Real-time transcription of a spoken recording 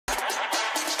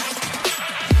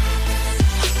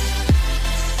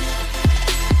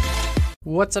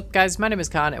What's up guys, my name is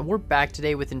Khan and we're back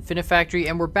today with Infinifactory,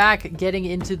 and we're back getting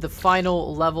into the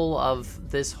final level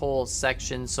of this whole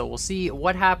section. So we'll see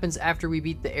what happens after we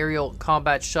beat the aerial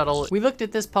combat shuttle. We looked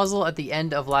at this puzzle at the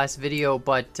end of last video,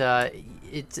 but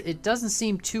it doesn't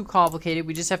seem too complicated.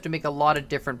 We just have to make a lot of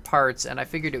different parts, and I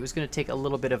figured it was going to take a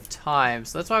little bit of time.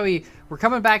 So that's why we're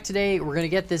coming back today. We're going to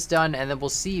get this done, and then we'll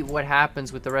see what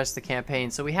happens with the rest of the campaign.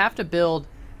 So we have to build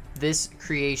this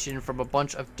creation from a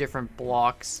bunch of different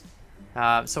blocks.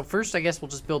 So first, I guess we'll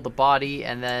just build the body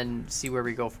and then see where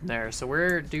we go from there. So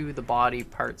where do the body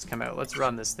parts come out? Let's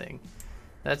run this thing.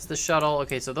 That's the shuttle.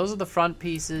 Okay, so those are the front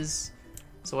pieces.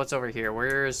 So what's over here?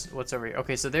 What's over here?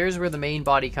 Okay, so there's where the main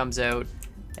body comes out,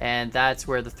 and that's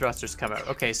where the thrusters come out.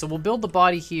 Okay, so we'll build the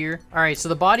body here. All right, so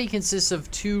the body consists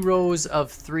of 2 rows of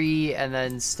 3 and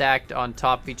then stacked on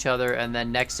top of each other and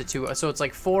then next to 2. So it's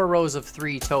like 4 rows of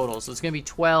 3 total. So it's gonna be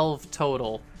 12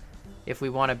 total if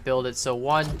we want to build it. So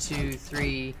 1, 2,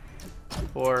 3,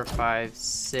 4, 5,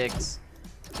 6.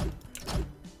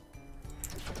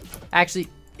 Actually,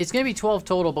 it's going to be 12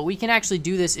 total, but we can actually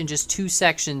do this in just 2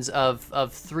 sections of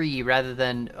 3 rather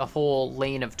than a whole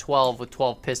lane of 12 with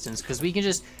 12 pistons, because we can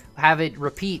just have it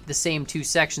repeat the same 2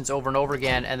 sections over and over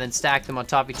again and then stack them on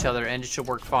top of each other, and it should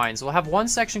work fine. So we'll have one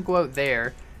section go out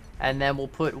there, and then we'll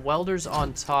put welders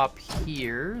on top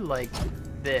here like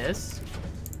this.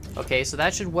 Okay, so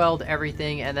that should weld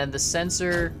everything, and then the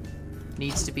sensor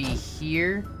needs to be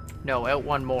here. No, out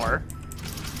one more.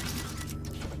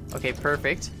 Okay,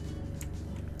 perfect.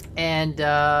 And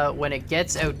when it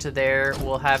gets out to there,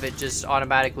 we'll have it just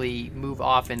automatically move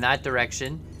off in that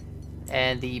direction,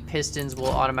 and the pistons will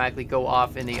automatically go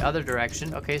off in the other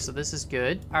direction. Okay, so this is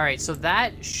good. All right, so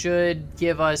that should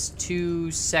give us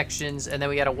 2 sections, and then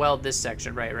we gotta weld this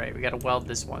section. Right, we gotta weld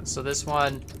this one. So this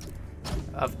one,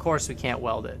 of course we can't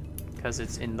weld it because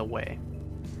it's in the way.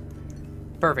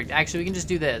 Perfect. Actually, we can just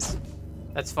do this.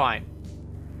 That's fine,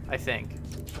 I think.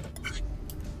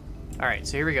 All right,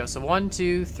 so here we go. So 1,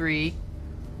 2, 3.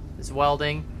 It's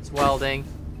welding. It's welding.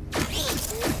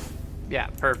 Yeah,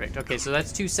 perfect. Okay, so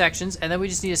that's 2 sections, and then we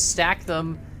just need to stack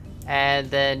them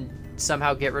and then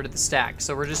somehow get rid of the stack.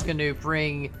 So we're just going to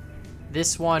bring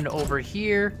this one over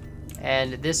here,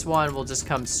 and this one will just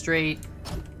come straight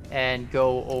and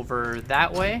go over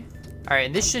that way. All right,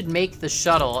 and this should make the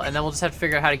shuttle, and then we'll just have to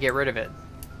figure out how to get rid of it.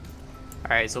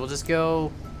 All right, so we'll just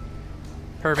go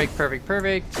perfect, perfect,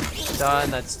 perfect. Done,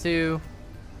 that's 2.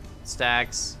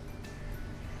 Stacks.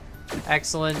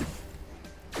 Excellent.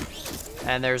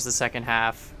 And there's the second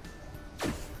half.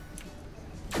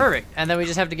 Perfect, and then we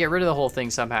just have to get rid of the whole thing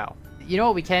somehow. You know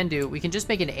what we can do? We can just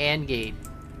make an AND gate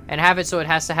and have it so it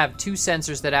has to have 2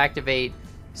 sensors that activate,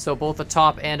 so both a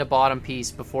top and a bottom piece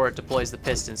before it deploys the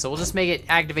piston. So we'll just make it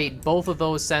activate both of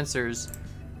those sensors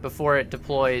before it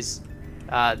deploys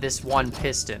this one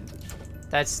piston.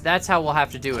 That's how we'll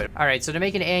have to do it. All right, so to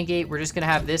make an AND gate, we're just gonna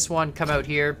have this one come out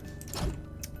here,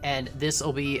 and this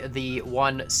will be the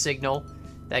one signal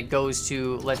that goes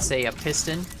to, let's say, a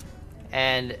piston.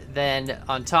 And then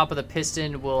on top of the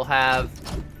piston, we'll have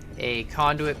a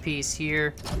conduit piece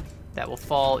here that will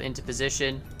fall into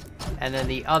position. And then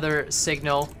the other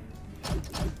signal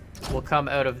will come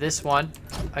out of this one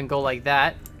and go like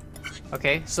that.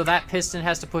 Okay, so that piston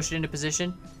has to push it into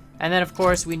position. And then, of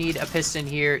course, we need a piston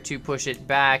here to push it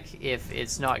back if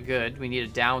it's not good. We need a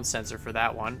down sensor for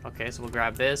that one. Okay, so we'll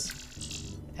grab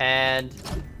this. And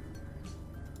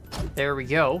there we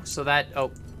go. So that...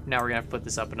 Oh, now we're going to have to put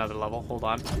this up another level. Hold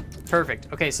on. Perfect.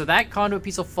 Okay, so that conduit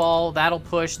piece will fall. That'll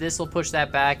push. This will push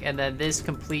that back. And then this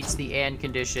completes the AND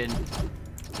condition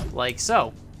like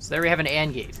so. So there we have an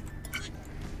AND gate.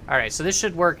 All right, so this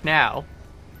should work now.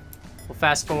 We'll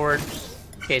fast forward.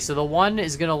 Okay, so the 1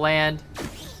 is going to land.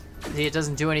 See, it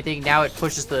doesn't do anything. Now it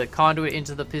pushes the conduit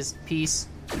into the piece.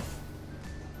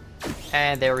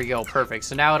 And there we go. Perfect.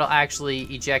 So now it'll actually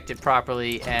eject it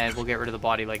properly, and we'll get rid of the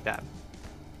body like that.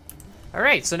 All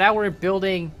right, so now we're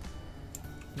building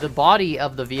the body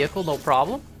of the vehicle, no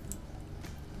problem.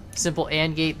 Simple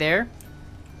AND gate there.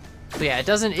 So yeah, it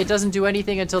doesn't do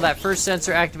anything until that first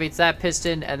sensor activates that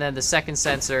piston, and then the second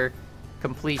sensor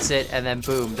completes it, and then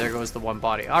boom, there goes the one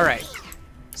body. All right,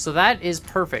 so that is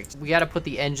perfect. We got to put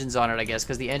the engines on it, I guess,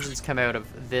 because the engines come out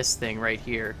of this thing right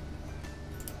here.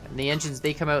 And the engines,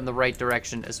 they come out in the right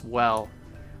direction as well.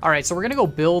 All right, so we're gonna go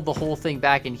build the whole thing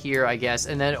back in here, I guess,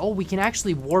 and then, oh, we can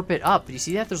actually warp it up. Do you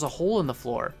see that? There's a hole in the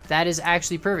floor. That is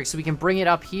actually perfect. So we can bring it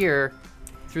up here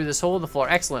through this hole in the floor.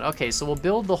 Excellent. Okay, so we'll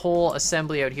build the whole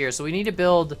assembly out here. So we need to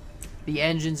build the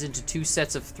engines into 2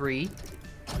 sets of 3.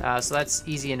 So that's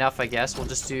easy enough, I guess. We'll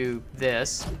just do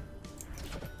this.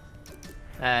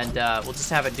 And we'll just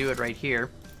have it do it right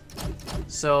here.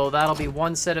 So that'll be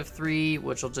one set of 3,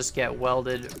 which will just get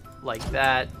welded like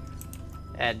that.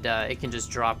 And it can just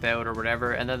drop out or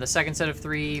whatever. And then the second set of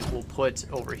 3 we'll put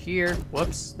over here.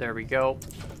 Whoops, there we go.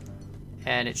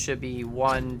 And it should be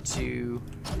 1, 2...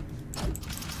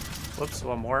 Whoops,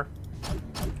 one more.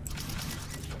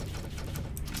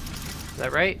 Is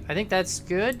that right? I think that's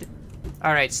good.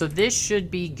 All right, so this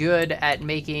should be good at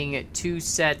making 2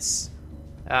 sets.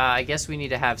 I guess we need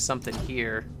to have something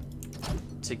here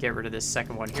to get rid of this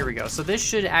second one. Here we go. So this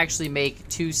should actually make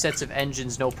 2 sets of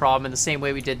engines, no problem, in the same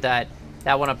way we did that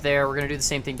one up there. We're gonna do the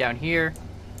same thing down here.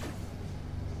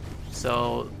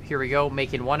 So here we go,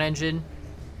 making 1 engine.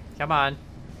 Come on.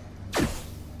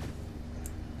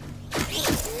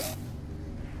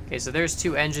 Okay, so there's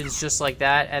 2 engines just like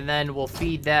that, and then we'll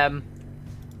feed them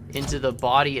into the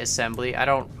body assembly.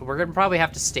 We're gonna probably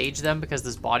have to stage them because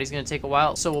this body's gonna take a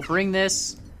while. So we'll bring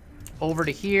this over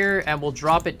to here and we'll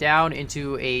drop it down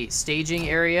into a staging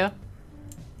area,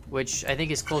 which I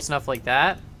think is close enough like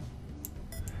that.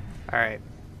 All right.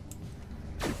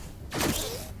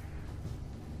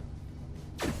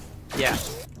 Yeah.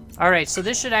 All right, so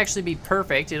this should actually be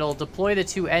perfect. It'll deploy the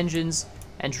 2 engines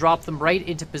and drop them right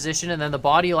into position, and then the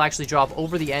body will actually drop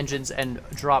over the engines and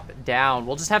drop down.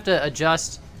 We'll just have to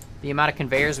adjust the amount of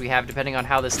conveyors we have depending on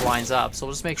how this lines up. So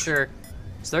we'll just make sure.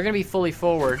 So they're gonna be fully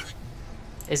forward.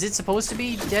 Is it supposed to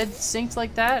be dead synced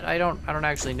like that? I don't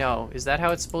actually know. Is that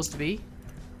how it's supposed to be?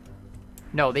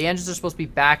 No, the engines are supposed to be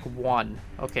back 1.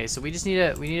 Okay, so we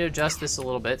need to adjust this a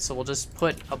little bit. So we'll just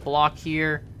put a block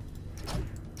here.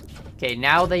 Okay,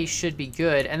 now they should be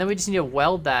good. And then we just need to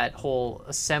weld that whole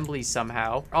assembly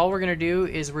somehow. All we're gonna do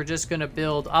is we're just gonna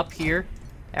build up here,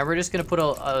 and we're just gonna put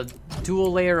a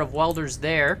dual layer of welders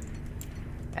there.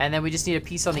 And then we just need a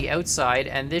piece on the outside,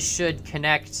 and this should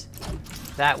connect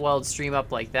that weld stream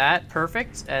up like that.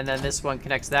 Perfect. And then this one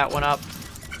connects that one up.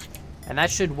 And that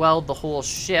should weld the whole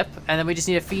ship. And then we just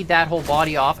need to feed that whole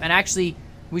body off. And actually,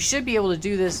 we should be able to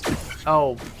do this.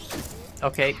 Oh,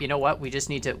 okay. You know what? We just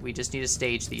need to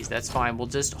stage these. That's fine. We'll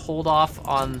just hold off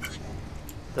on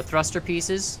the thruster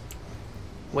pieces.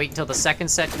 Wait until the second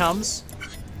set comes.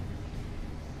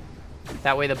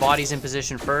 That way the body's in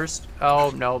position first.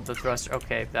 Oh no, the thruster.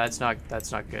 Okay, that's not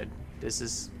good. This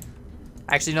is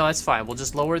actually, no, that's fine. We'll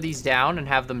just lower these down and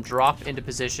have them drop into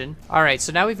position. All right,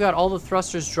 so now we've got all the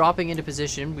thrusters dropping into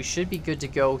position. We should be good to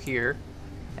go here.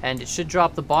 And it should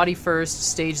drop the body first,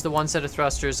 stage the 1 set of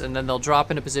thrusters, and then they'll drop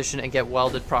into position and get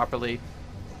welded properly.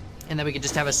 And then we can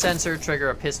just have a sensor trigger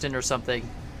a piston or something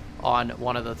on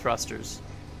one of the thrusters.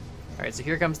 All right, so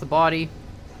here comes the body.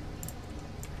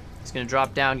 It's gonna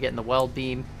drop down, get in the weld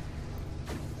beam.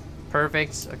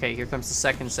 Perfect. Okay, here comes the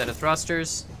second set of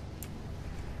thrusters.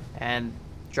 And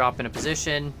drop into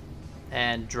position,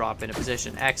 and drop into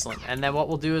position. Excellent. And then what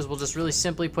we'll do is we'll just really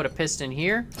simply put a piston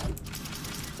here,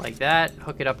 like that,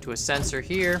 hook it up to a sensor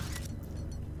here,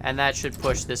 and that should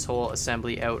push this whole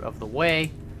assembly out of the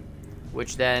way,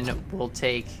 which then we'll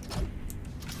take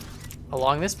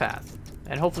along this path,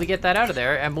 and hopefully get that out of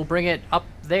there, and we'll bring it up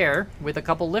there with a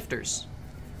couple lifters.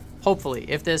 Hopefully,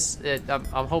 if this,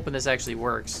 I'm hoping this actually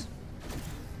works,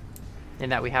 in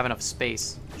that we have enough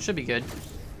space. Should be good.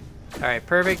 All right,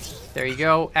 perfect. There you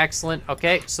go. Excellent.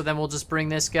 Okay, so then we'll just bring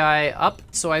this guy up.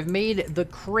 So I've made the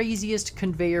craziest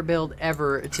conveyor build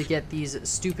ever to get these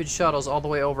stupid shuttles all the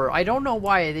way over. I don't know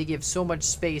why they give so much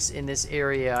space in this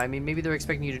area. I mean, maybe they're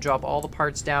expecting you to drop all the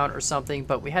parts down or something,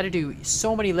 but we had to do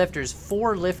so many lifters,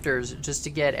 4 lifters, just to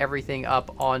get everything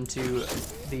up onto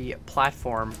the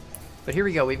platform. But here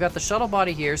we go. We've got the shuttle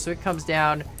body here, so it comes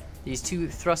down. These 2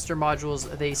 thruster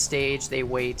modules, they stage, they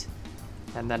wait.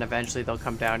 And then eventually they'll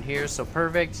come down here, so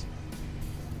perfect.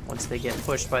 Once they get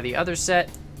pushed by the other set.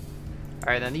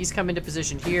 All right, then these come into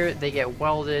position here. They get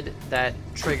welded. That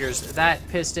triggers that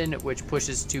piston, which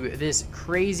pushes to this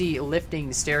crazy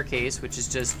lifting staircase, which is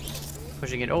just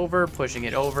pushing it over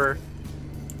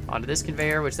onto this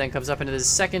conveyor, which then comes up into this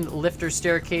second lifter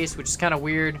staircase, which is kind of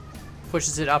weird.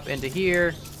 Pushes it up into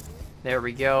here. There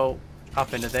we go.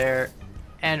 Up into there.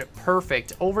 And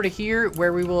perfect. Over to here,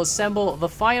 where we will assemble the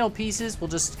final pieces. We'll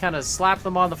just kind of slap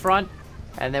them on the front,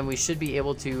 and then we should be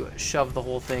able to shove the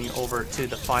whole thing over to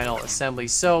the final assembly.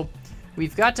 So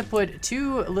we've got to put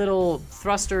 2 little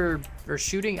thruster or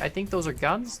shooting, I think those are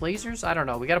guns, lasers, I don't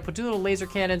know. We got to put 2 little laser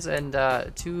cannons and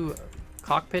 2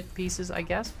 cockpit pieces, I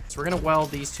guess. So we're gonna weld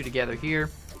these 2 together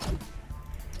here.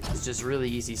 It's just really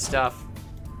easy stuff.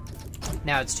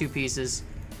 Now it's 2 pieces,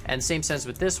 and same sense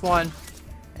with this one.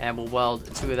 And we'll weld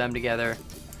 2 of them together.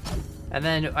 And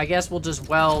then I guess we'll just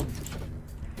weld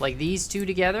like these 2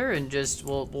 together, and just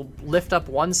we'll lift up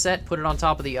one set, put it on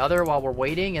top of the other while we're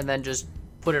waiting, and then just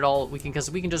put it all,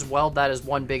 because we can just weld that as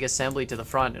one big assembly to the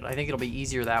front. And I think it'll be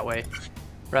easier that way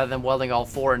rather than welding all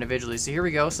 4 individually. So here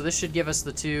we go. So this should give us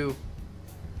the 2.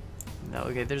 No,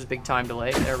 okay, there's a big time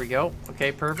delay. There we go.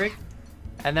 Okay, perfect.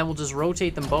 And then we'll just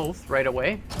rotate them both right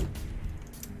away.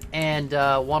 And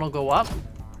one will go up.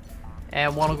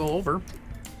 And one will go over.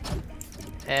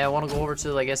 And one will go over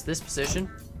to, I guess, this position,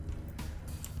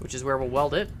 which is where we'll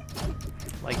weld it.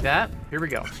 Like that. Here we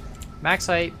go. Max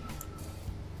height.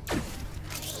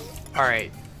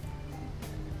 Alright.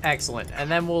 Excellent.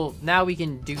 And then now we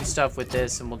can do stuff with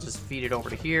this, and we'll just feed it over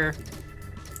to here.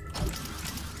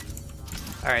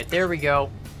 Alright, there we go.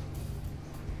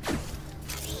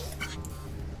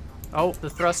 Oh, the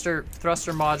thruster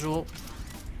module.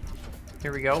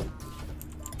 Here we go.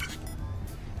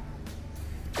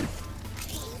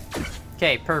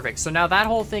 Okay, perfect. So now that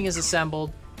whole thing is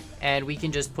assembled, and we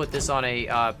can just put this on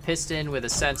a piston with a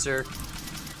sensor,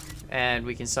 and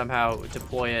we can somehow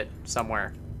deploy it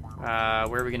somewhere. Where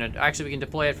are we gonna... Actually, we can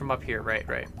deploy it from up here.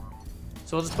 Right.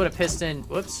 So we'll just put a piston...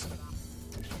 Whoops.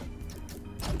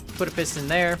 Put a piston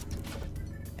there,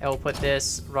 and we'll put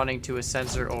this running to a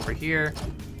sensor over here.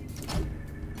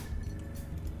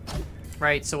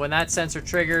 Right, so when that sensor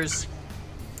triggers...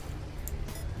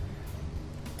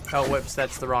 Oh, whoops,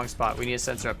 that's the wrong spot. We need a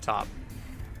sensor up top.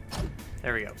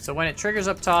 There we go. So when it triggers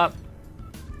up top,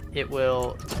 it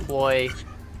will deploy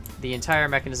the entire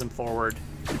mechanism forward.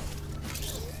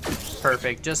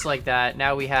 Perfect, just like that.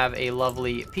 Now we have a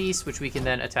lovely piece, which we can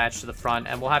then attach to the front,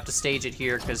 and we'll have to stage it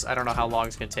here because I don't know how long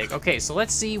it's going to take. Okay, so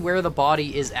let's see where the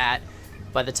body is at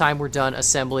by the time we're done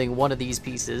assembling one of these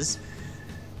pieces.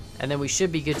 And then we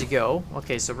should be good to go.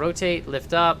 Okay, so rotate,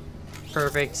 lift up.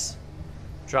 Perfect.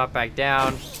 Drop back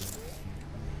down.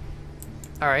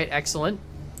 All right, excellent.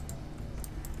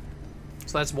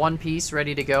 So that's one piece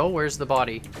ready to go. Where's the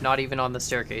body? Not even on the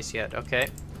staircase yet. Okay.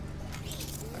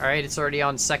 All right, it's already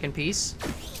on second piece.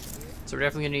 So we're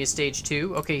definitely gonna need a stage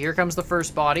 2. Okay, here comes the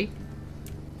first body.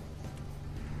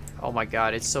 Oh my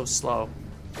god, it's so slow.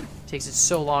 It takes it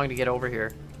so long to get over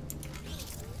here.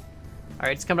 All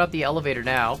right, it's coming up the elevator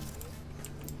now.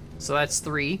 So that's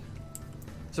 3.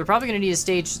 So we're probably gonna need a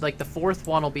stage, like the 4th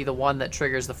one will be the one that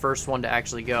triggers the first one to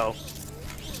actually go.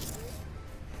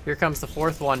 Here comes the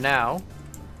 4th one now.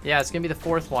 Yeah, it's gonna be the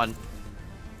 4th one.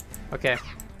 Okay.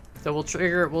 So we'll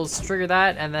trigger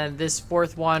that, and then this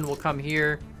 4th one will come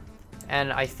here,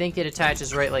 and I think it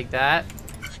attaches right like that.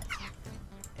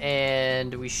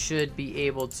 And we should be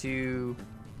able to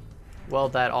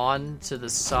weld that on to the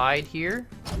side here.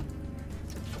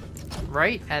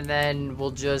 Right, and then we'll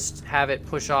just have it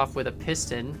push off with a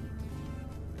piston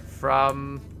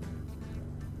from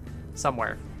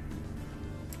somewhere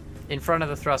in front of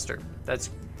the thruster.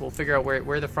 We'll figure out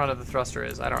where the front of the thruster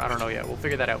is. I don't know yet. We'll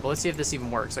figure that out. But let's see if this even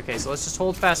works. Okay, so let's just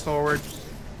hold fast forward.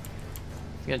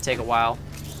 It's gonna take a while.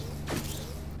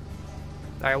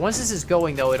 All right, once this is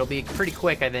going though, it'll be pretty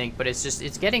quick, I think. But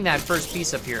it's getting that first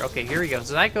piece up here. Okay, here we go.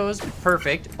 So that goes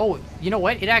perfect. Oh, you know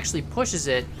what? It actually pushes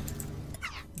it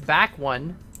back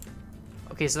one.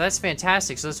 Okay, so that's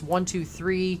fantastic. So that's 1, 2,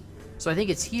 3. So I think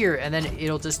it's here, and then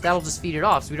that'll just feed it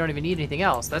off. So we don't even need anything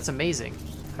else. That's amazing.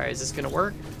 All right, is this gonna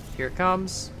work? Here it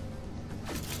comes.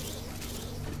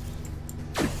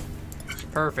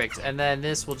 Perfect. And then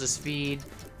this will just feed,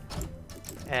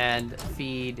 and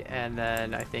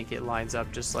then I think it lines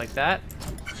up just like that.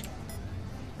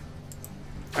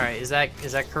 All right, is that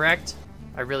correct?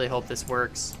 I really hope this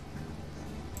works.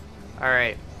 All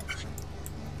right.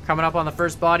 Coming up on the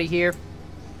first body here.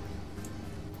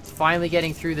 It's finally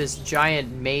getting through this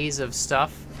giant maze of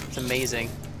stuff. It's amazing.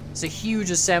 It's a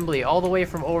huge assembly all the way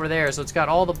from over there. So it's got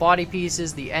all the body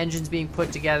pieces, the engines being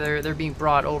put together. They're being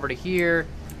brought over to here.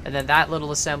 And then that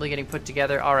little assembly getting put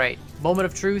together. All right, moment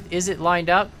of truth. Is it lined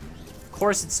up? Of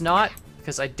course it's not,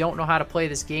 because I don't know how to play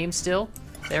this game still.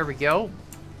 There we go.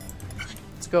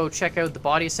 Let's go check out the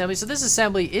body assembly. So this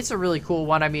assembly, it's a really cool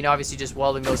one. I mean, obviously just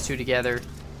welding those two together.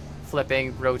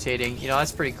 Flipping, rotating, you know,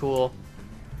 that's pretty cool.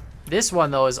 This one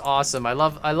though is awesome. I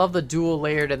love the dual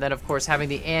layered, and then of course having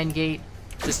the AND gate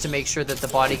just to make sure that the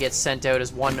body gets sent out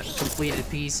as one completed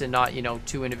piece and not, you know,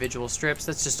 2 individual strips.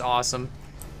 That's just awesome.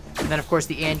 And then of course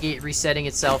the AND gate resetting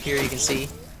itself here, you can see.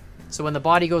 So when the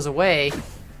body goes away,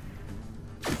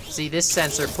 see, this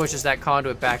sensor pushes that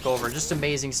conduit back over. Just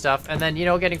amazing stuff. And then, you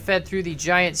know, getting fed through the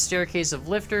giant staircase of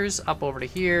lifters up over to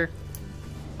here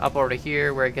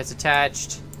where it gets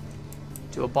attached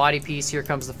to a body piece. Here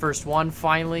comes the first one,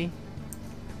 finally.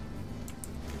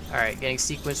 All right, getting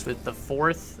sequenced with the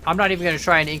 4th. I'm not even going to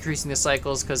try and increasing the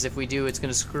cycles, because if we do, it's going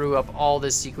to screw up all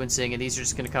this sequencing, and these are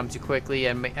just going to come too quickly,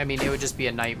 and I mean, it would just be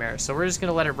a nightmare. So we're just going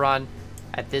to let it run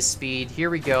at this speed. Here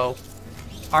we go.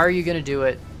 Are you gonna do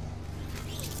it?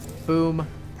 Boom.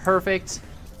 Perfect.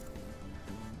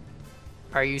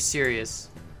 Are you serious?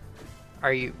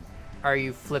 Are you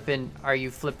flipping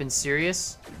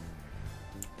serious?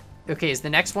 Okay, is the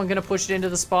next one gonna push it into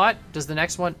the spot? Does the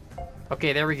next one?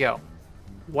 Okay, there we go.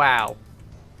 Wow.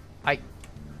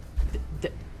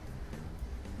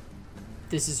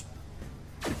 This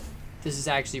is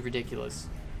actually ridiculous.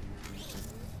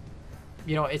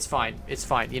 You know, it's fine. It's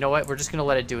fine. You know what? We're just gonna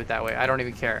let it do it that way. I don't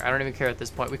even care. I don't even care at this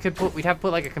point. We'd have to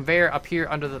put like a conveyor up here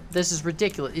under the. This is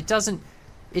ridiculous. It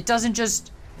doesn't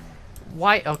just.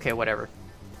 Why? Okay, whatever.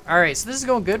 All right, so this is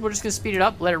going good. We're just gonna speed it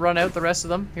up. Let it run out the rest of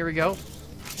them. Here we go.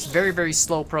 It's a very, very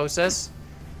slow process.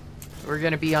 We're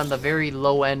gonna be on the very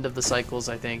low end of the cycles.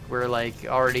 I think we're like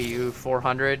already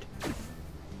 400.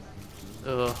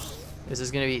 Ugh. This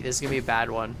is gonna be a bad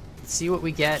one. Let's see what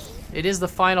we get. It is the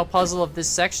final puzzle of this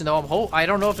section, though. I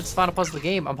don't know if it's the final puzzle of the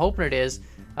game. I'm hoping it is.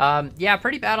 Yeah,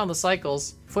 pretty bad on the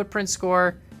cycles. Footprint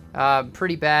score,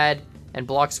 pretty bad, and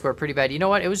block score, pretty bad. You know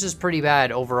what? It was just pretty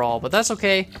bad overall, but that's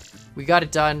okay. We got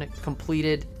it done,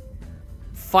 completed.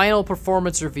 Final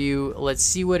performance review. Let's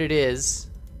see what it is.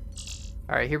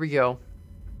 All right, here we go.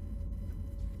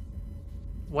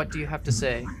 What do you have to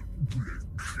say?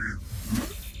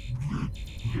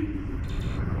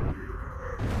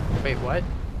 Wait, what?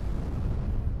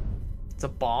 It's a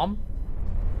bomb?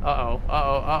 Uh-oh.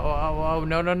 Uh-oh. Uh-oh. Uh-oh.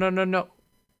 No, no, no, no, no.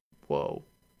 Whoa.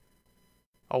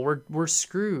 Oh, we're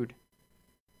screwed.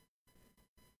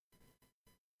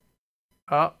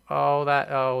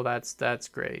 That's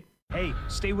great. Hey,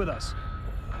 stay with us.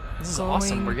 This is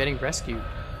awesome. We're getting rescued.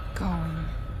 Going.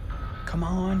 Come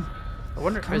on. I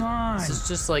wonder Come on. This is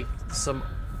just like some.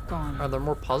 Gone. Are there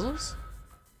more puzzles?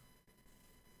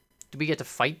 Do we get to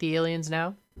fight the aliens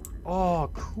now? Oh,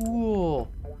 cool.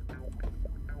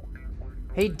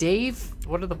 Hey, Dave,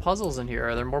 what are the puzzles in here?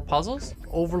 Are there more puzzles?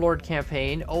 Overlord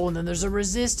campaign. Oh, and then there's a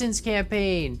resistance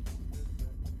campaign.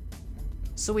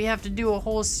 So we have to do a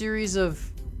whole series of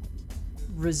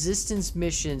resistance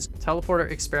missions.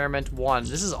 Teleporter experiment 1.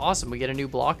 This is awesome. We get a new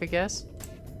block, I guess.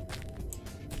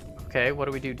 Okay, what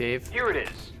do we do, Dave? Here it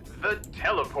is. The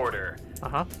teleporter.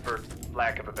 Uh-huh. For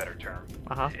lack of a better term.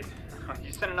 Uh-huh.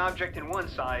 You send an object in one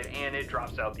side and it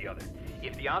drops out the other.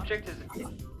 If the object is...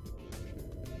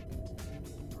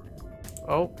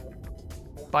 Oh.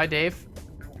 Bye, Dave.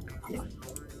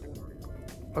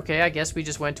 Okay, I guess we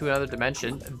just went to another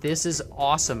dimension. This is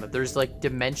awesome. There's like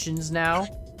dimensions now.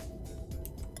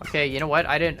 Okay, you know what?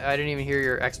 I didn't even hear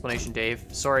your explanation, Dave.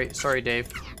 Sorry,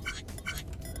 Dave.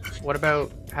 What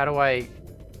about how do I...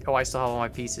 Oh, I still have all my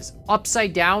pieces.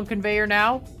 Upside down conveyor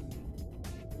now?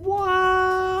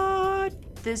 What?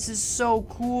 This is so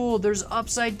cool. There's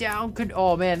upside down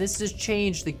oh man, this just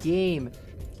changed the game.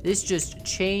 This just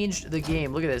changed the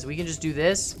game. Look at this. We can just do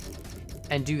this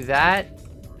and do that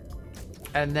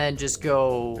and then just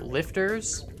go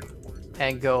lifters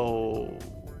and go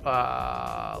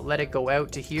let it go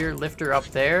out to here, lifter up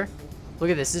there. Look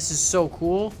at this. This is so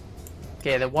cool.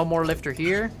 Okay, then one more lifter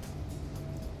here.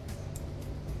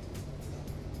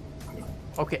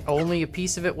 Okay, only a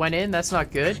piece of it went in. That's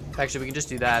not good. Actually, we can just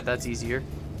do that. That's easier.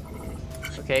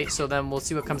 Okay, so then we'll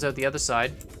see what comes out the other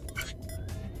side.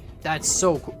 That's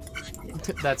so cool.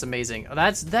 That's amazing.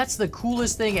 That's the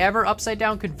coolest thing ever. Upside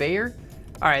down conveyor.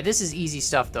 All right, this is easy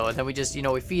stuff though. And then we just, you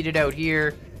know, we feed it out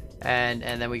here, and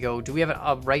then we go. Do we have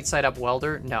a right side up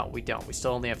welder? No, we don't. We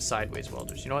still only have sideways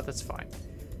welders. You know what? That's fine.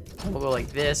 We'll go like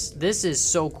this. This is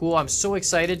so cool. I'm so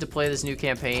excited to play this new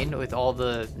campaign with all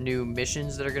the new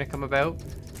missions that are gonna come about.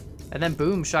 And then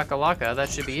boom, shakalaka. That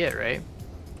should be it, right?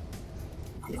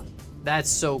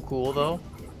 That's so cool though.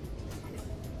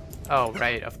 Oh,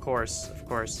 right, of course, of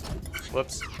course.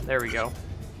 Whoops, there we go.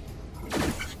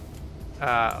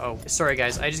 Oh, sorry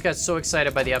guys, I just got so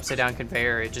excited by the upside down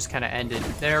conveyor, it just kind of ended.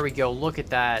 There we go, look at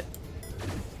that.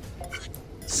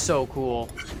 So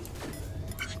cool.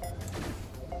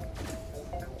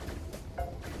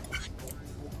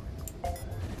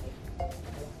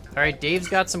 All right, Dave's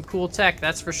got some cool tech,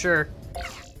 that's for sure.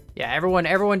 Yeah,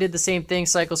 everyone did the same thing.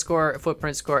 Cycle score,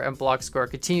 footprint score, and block score.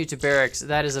 Continue to barracks.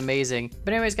 That is amazing.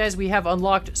 But anyways, guys, we have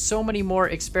unlocked so many more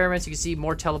experiments. You can see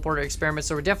more teleporter experiments.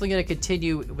 So we're definitely going to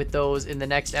continue with those in the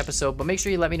next episode. But make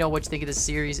sure you let me know what you think of this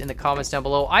series in the comments down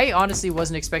below. I honestly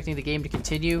wasn't expecting the game to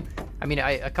continue. I mean,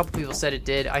 a couple people said it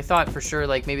did. I thought for sure,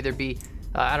 like, maybe there'd be...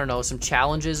 I don't know, some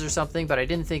challenges or something, but I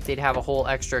didn't think they'd have a whole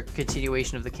extra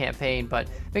continuation of the campaign. But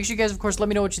make sure you guys, of course, let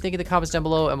me know what you think in the comments down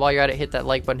below. And while you're at it, hit that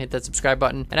like button, hit that subscribe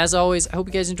button. And as always, I hope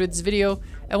you guys enjoyed this video,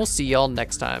 and we'll see y'all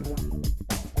next time.